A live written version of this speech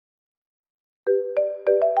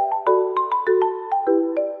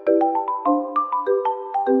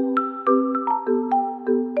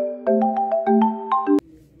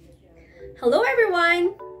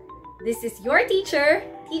everyone! This is your teacher,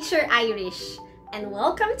 Teacher Irish, and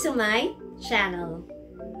welcome to my channel.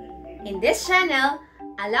 In this channel,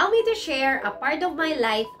 allow me to share a part of my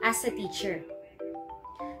life as a teacher.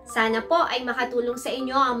 Sana po ay makatulong sa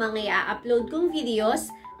inyo ang mga i-upload kong videos,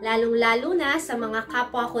 lalong-lalo na sa mga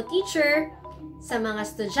kapwa ko teacher, sa mga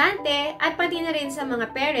estudyante, at pati na rin sa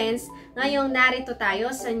mga parents ngayong narito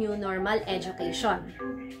tayo sa new normal education.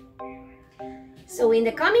 So in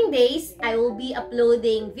the coming days, I will be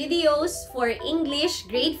uploading videos for English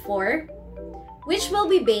Grade 4, which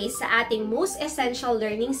will be based sa ating most essential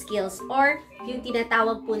learning skills or yung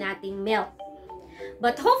tinatawag po nating MELT.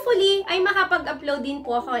 But hopefully, ay makapag-upload din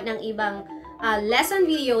po ako ng ibang lesson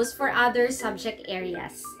videos for other subject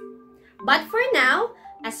areas. But for now,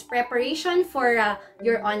 as preparation for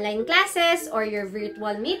your online classes or your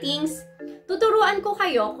virtual meetings, tuturuan ko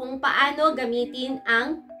kayo kung paano gamitin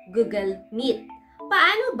ang Google Meet.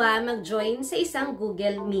 Paano ba mag-join sa isang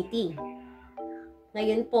Google Meeting?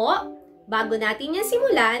 Ngayon po, bago natin yan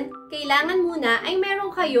simulan, kailangan muna ay meron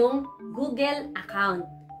kayong Google account.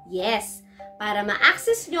 Yes, para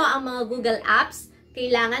ma-access nyo ang mga Google Apps,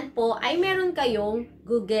 kailangan po ay meron kayong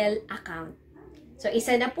Google account. So,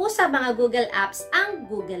 isa na po sa mga Google Apps ang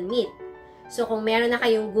Google Meet. So, kung meron na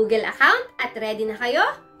kayong Google account at ready na kayo,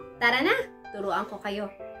 tara na, turuan ko kayo.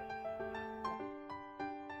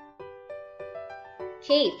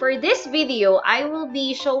 Okay, for this video, I will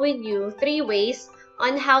be showing you 3 ways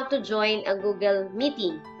on how to join a Google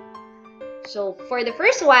Meeting. So, for the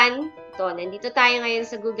first one, nandito tayo ngayon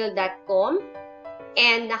sa google.com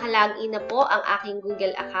and nakalagin na po ang aking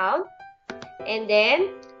Google account. And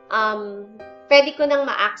then, pwede ko nang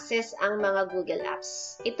ma-access ang mga Google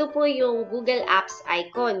Apps. Ito po yung Google Apps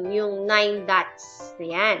icon, yung 9 dots.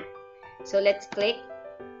 Ayan. So, let's click.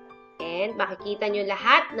 And makikita nyo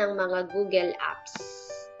lahat ng mga Google Apps.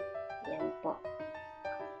 Yan po.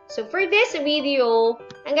 So, for this video,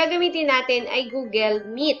 ang gagamitin natin ay Google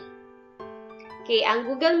Meet. Okay, ang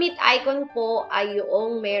Google Meet icon po ay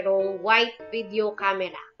yung merong white video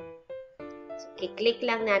camera. So, click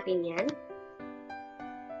lang natin yan.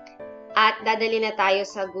 At dadali na tayo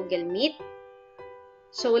sa Google Meet.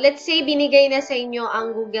 So, let's say binigay na sa inyo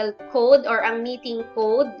ang Google code or ang meeting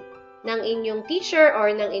code ng inyong teacher or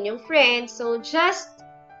ng inyong friend. So, just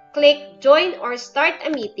click Join or Start a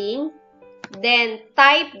Meeting. Then,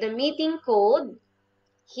 type the meeting code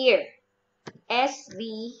here.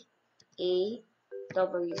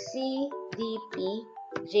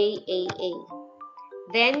 SVAWCDPJAA.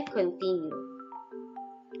 Then, continue.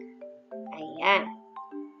 Ayan.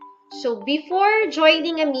 So, before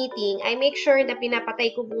joining a meeting, I make sure na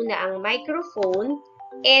pinapatay ko muna ang microphone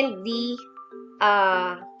and the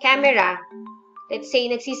camera. Let's say,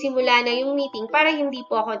 nagsisimula na yung meeting para hindi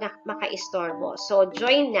po ako maka-istorbo. So,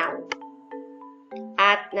 join now.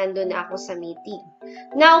 At nandun na ako sa meeting.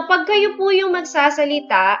 Now, pag kayo po yung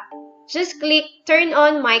magsasalita, just click turn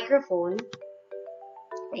on microphone.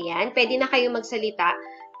 Ayan, pwede na kayo magsalita.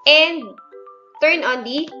 And turn on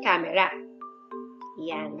the camera.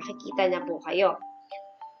 Ayan, makikita na po kayo.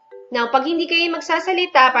 Now, pag hindi kayo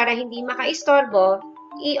magsasalita para hindi maka-istorbo,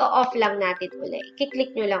 i-off lang natin ulit.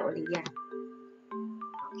 I-click nyo lang ulit yan.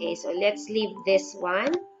 Okay, so let's leave this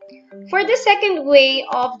one. For the second way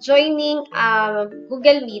of joining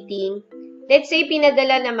Google Meeting, let's say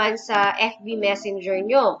pinadala naman sa FB Messenger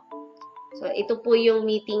nyo. So, ito po yung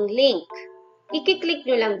meeting link. I-click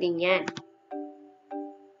nyo lang din yan.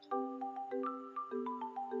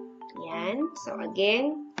 Yan. So,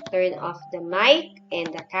 again, turn off the mic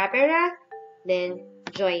and the camera. Then,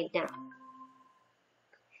 join now.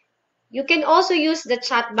 You can also use the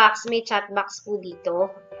chat box. May chat box po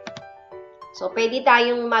dito. So, pwede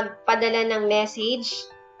tayong magpadala ng message.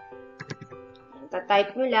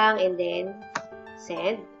 Type nyo lang and then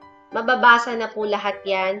send. Mababasa na po lahat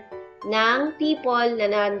yan ng people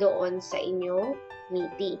na nandoon sa inyong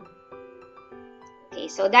meeting.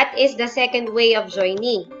 Okay, so that is the second way of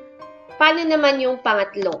joining. Paano naman yung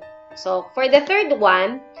pangatlo? So, for the third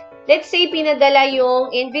one, let's say pinadala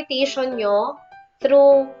yung invitation nyo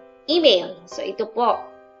through email. So, ito po.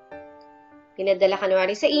 Pinadala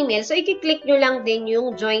kanwari sa email. So, i-click nyo lang din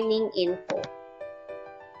yung joining info.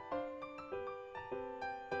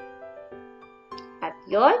 At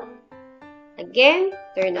yun. Again,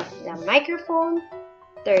 turn off the microphone,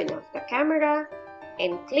 turn off the camera,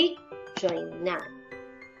 and click join now.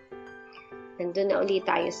 Nandun na ulit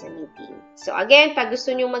tayo sa meeting. So, again, pag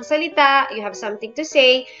gusto nyo magsalita, you have something to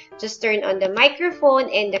say, just turn on the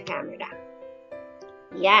microphone and the camera.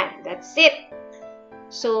 Yan, that's it.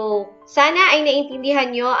 So, sana ay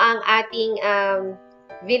naintindihan nyo ang ating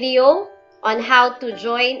video on how to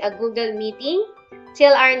join a Google Meeting.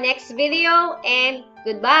 Till our next video, and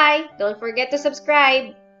goodbye! Don't forget to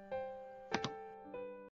subscribe!